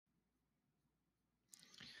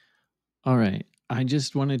All right. I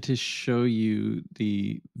just wanted to show you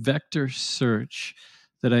the vector search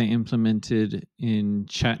that I implemented in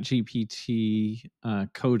ChatGPT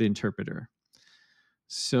code interpreter.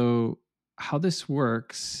 So how this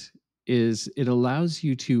works is it allows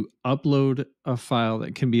you to upload a file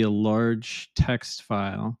that can be a large text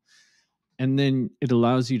file, and then it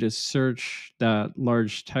allows you to search that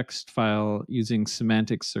large text file using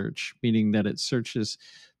semantic search, meaning that it searches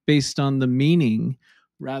based on the meaning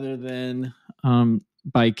rather than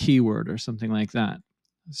by keyword or something like that.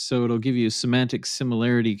 So it'll give you a semantic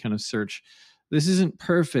similarity kind of search. This isn't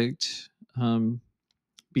perfect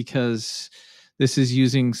because this is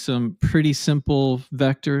using some pretty simple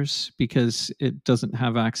vectors because it doesn't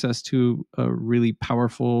have access to a really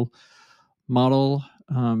powerful model.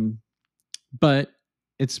 But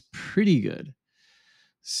it's pretty good.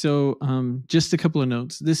 So just a couple of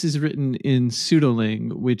notes. This is written in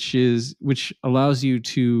SudoLang, which allows you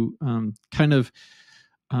to kind of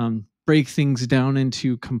break things down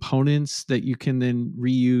into components that you can then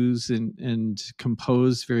reuse and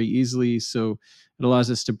compose very easily. So it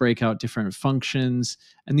allows us to break out different functions.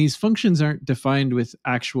 And these functions aren't defined with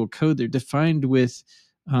actual code. They're defined with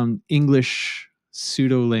English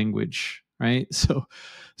pseudo language, right?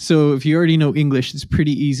 So if you already know English, it's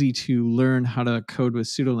pretty easy to learn how to code with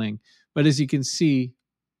SudoLang. But as you can see,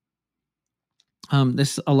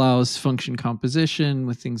 this allows function composition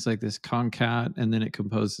with things like this concat, and then it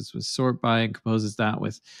composes with sort by and composes that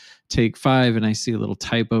with take 5. And I see a little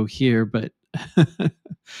typo here, but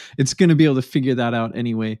it's going to be able to figure that out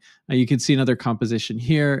anyway. You can see another composition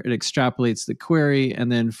here. It extrapolates the query,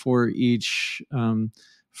 and then for each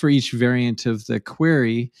variant of the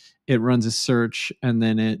query, it runs a search, and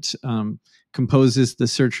then it composes the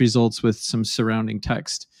search results with some surrounding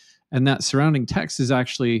text. And that surrounding text is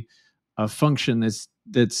actually a function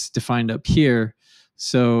that's defined up here.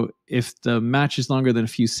 So if the match is longer than a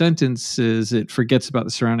few sentences, it forgets about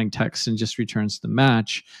the surrounding text and just returns the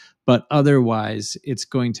match. But otherwise, it's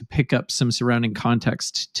going to pick up some surrounding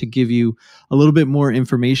context to give you a little bit more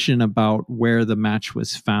information about where the match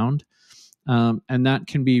was found. And that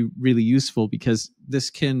can be really useful because this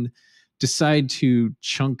can decide to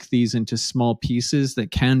chunk these into small pieces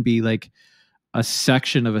that can be like a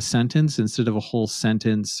section of a sentence instead of a whole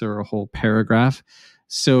sentence or a whole paragraph.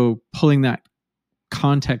 So pulling that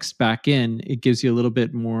context back in, it gives you a little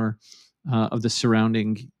bit more of the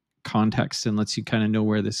surrounding context and lets you kind of know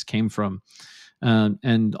where this came from.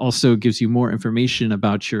 And also gives you more information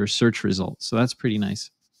about your search results. So that's pretty nice.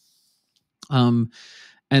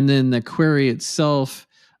 And then the query itself,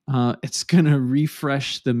 it's going to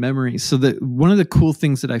refresh the memory. So that one of the cool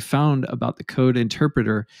things that I found about the code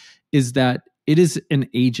interpreter is that it is an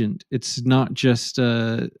agent. It's not just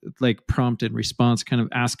like prompt and response, kind of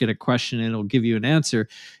ask it a question and it'll give you an answer.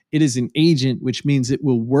 It is an agent, which means it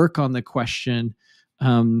will work on the question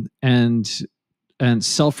and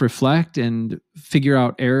self-reflect and figure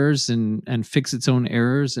out errors and fix its own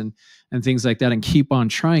errors and things like that, and keep on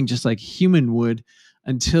trying just like human would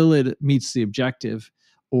until it meets the objective,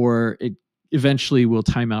 or it eventually will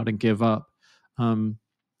time out and give up.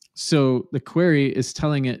 So the query is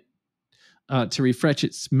telling it to refresh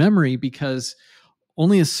its memory because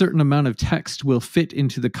only a certain amount of text will fit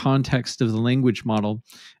into the context of the language model.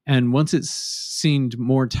 And once it's seen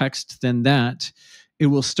more text than that, it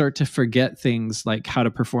will start to forget things like how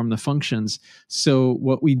to perform the functions. So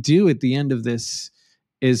what we do at the end of this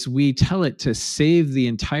is we tell it to save the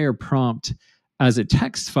entire prompt as a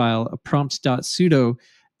text file, a prompt.sudo,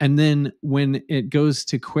 and then when it goes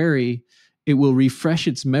to query, it will refresh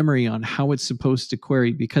its memory on how it's supposed to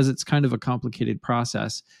query because it's kind of a complicated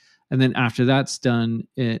process. And then after that's done,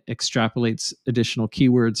 it extrapolates additional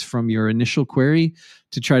keywords from your initial query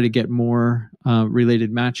to try to get more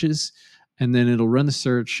related matches. And then it'll run the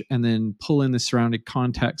search and then pull in the surrounding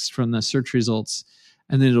context from the search results.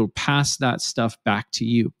 And then it'll pass that stuff back to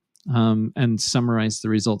you and summarize the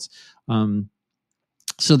results.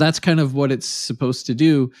 So that's kind of what it's supposed to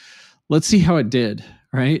do. Let's see how it did,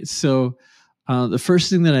 right? So the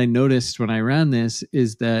first thing that I noticed when I ran this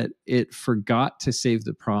is that it forgot to save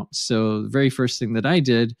the prompt. So the very first thing that I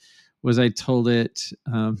did was I told it,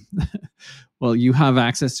 well, you have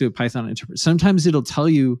access to a Python interpreter. Sometimes it'll tell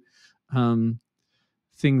you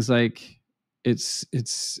things like it's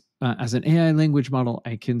as an AI language model,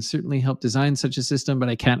 I can certainly help design such a system, but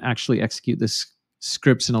I can't actually execute this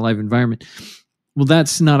scripts in a live environment. Well,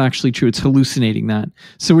 that's not actually true. It's hallucinating that.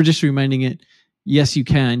 So we're just reminding it, yes, you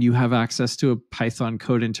can. You have access to a Python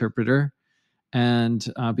code interpreter. And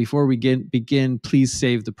before we begin, please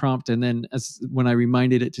save the prompt. And then when I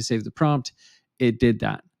reminded it to save the prompt, it did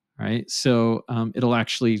that, right? So it'll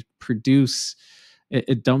actually produce,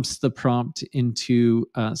 it dumps the prompt into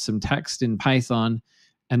some text in Python,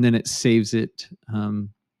 and then it saves it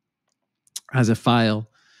as a file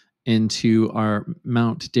into our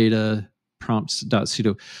mount data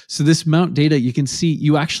prompts.sudo. So this mount data, you can see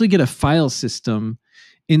you actually get a file system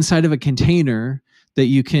inside of a container that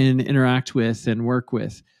you can interact with and work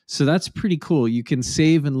with. So that's pretty cool. You can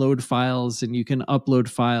save and load files, and you can upload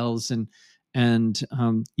files, and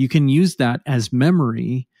you can use that as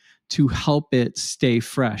memory to help it stay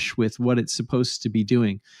fresh with what it's supposed to be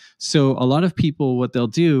doing. So a lot of people, what they'll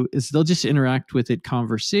do is they'll just interact with it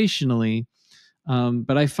conversationally.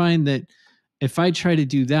 But I find that if I try to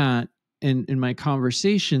do that in my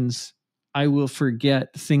conversations, I will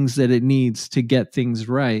forget things that it needs to get things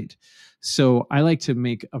right. So I like to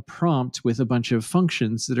make a prompt with a bunch of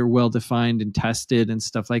functions that are well defined and tested and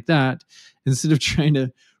stuff like that, instead of trying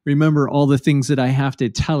to remember all the things that I have to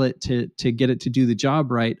tell it to get it to do the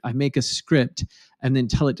job right. I make a script and then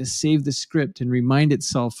tell it to save the script and remind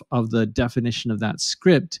itself of the definition of that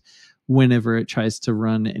script whenever it tries to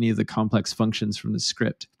run any of the complex functions from the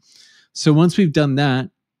script. So once we've done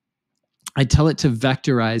that, I tell it to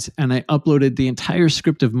vectorize, and I uploaded the entire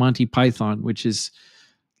script of Monty Python, which is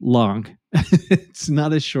long. It's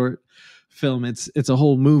not a short film. It's a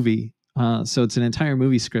whole movie. So it's an entire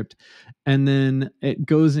movie script. And then it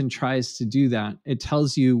goes and tries to do that. It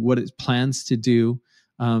tells you what it plans to do.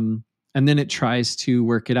 And then it tries to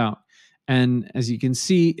work it out. And as you can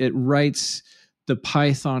see, it writes the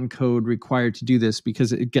Python code required to do this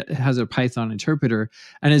because it has a Python interpreter.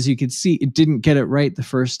 And as you can see, it didn't get it right the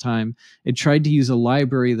first time. It tried to use a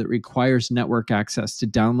library that requires network access to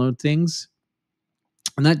download things,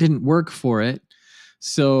 and that didn't work for it.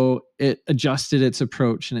 So it adjusted its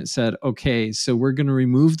approach, and it said, okay, so we're going to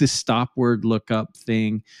remove the stop word lookup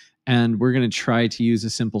thing, and we're going to try to use a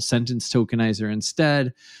simple sentence tokenizer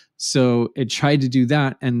instead. So it tried to do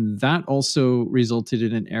that, and that also resulted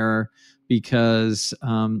in an error because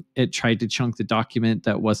it tried to chunk the document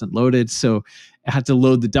that wasn't loaded. So it had to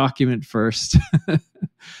load the document first.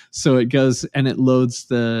 So it goes and it loads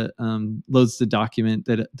the document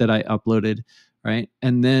that I uploaded, right?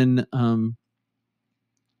 And then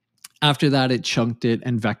after that, it chunked it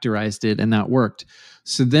and vectorized it, and that worked.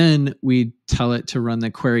 So then we tell it to run the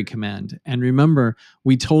query command. And remember,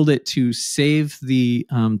 we told it to save the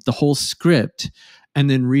whole script and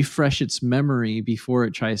then refresh its memory before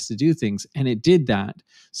it tries to do things. And it did that.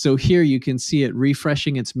 So here you can see it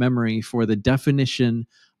refreshing its memory for the definition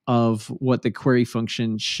of what the query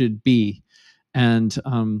function should be. And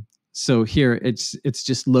so here it's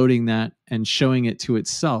just loading that and showing it to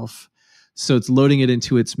itself. So it's loading it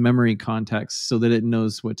into its memory context so that it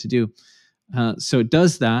knows what to do. So it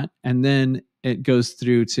does that, and then it goes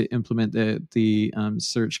through to implement the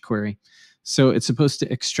search query. So it's supposed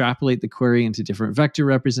to extrapolate the query into different vector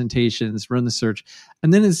representations, run the search,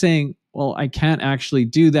 and then it's saying, well, I can't actually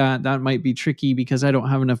do that. That might be tricky because I don't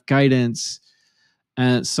have enough guidance.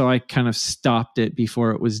 So I kind of stopped it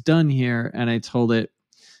before it was done here, and I told it,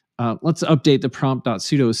 let's update the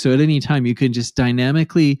prompt.sudo. So at any time, you can just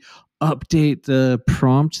dynamically update the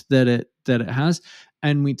prompt that it has.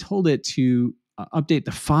 And we told it to update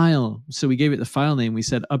the file. So we gave it the file name. We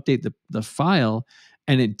said update the file,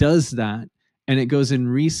 and it does that. And it goes and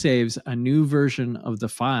resaves a new version of the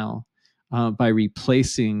file by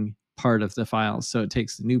replacing part of the file. So it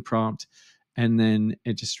takes the new prompt, and then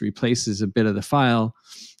it just replaces a bit of the file,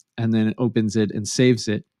 and then it opens it and saves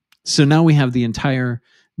it. So now we have the entire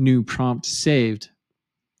new prompt saved.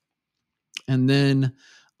 And then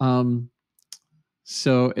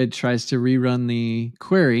so it tries to rerun the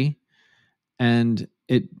query, and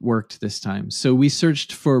it worked this time. So we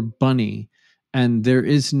searched for bunny, and there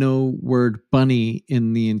is no word bunny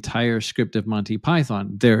in the entire script of Monty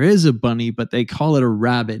Python. There is a bunny, but they call it a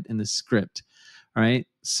rabbit in the script. All right.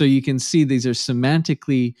 So you can see these are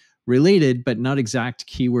semantically related, but not exact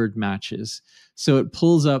keyword matches. So it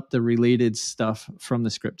pulls up the related stuff from the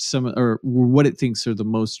script, or what it thinks are the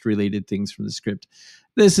most related things from the script.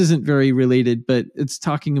 This isn't very related, but it's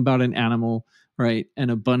talking about an animal, right?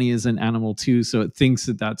 And a bunny is an animal too, so it thinks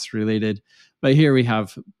that that's related. But here we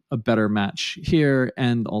have a better match here,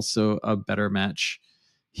 and also a better match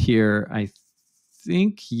here. I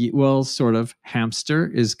think, well, sort of.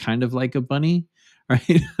 Hamster is kind of like a bunny,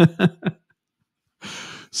 right?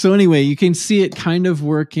 So anyway, you can see it kind of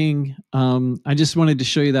working. I just wanted to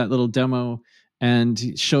show you that little demo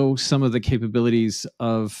and show some of the capabilities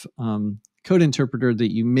of code interpreter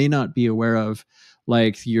that you may not be aware of,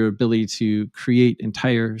 like your ability to create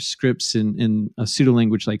entire scripts in a pseudo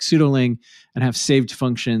language like SudoLang and have saved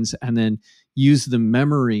functions, and then use the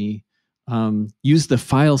memory, use the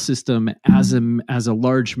file system as a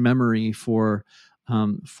large memory for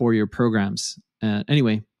your programs.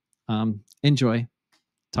 Anyway, enjoy.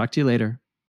 Talk to you later.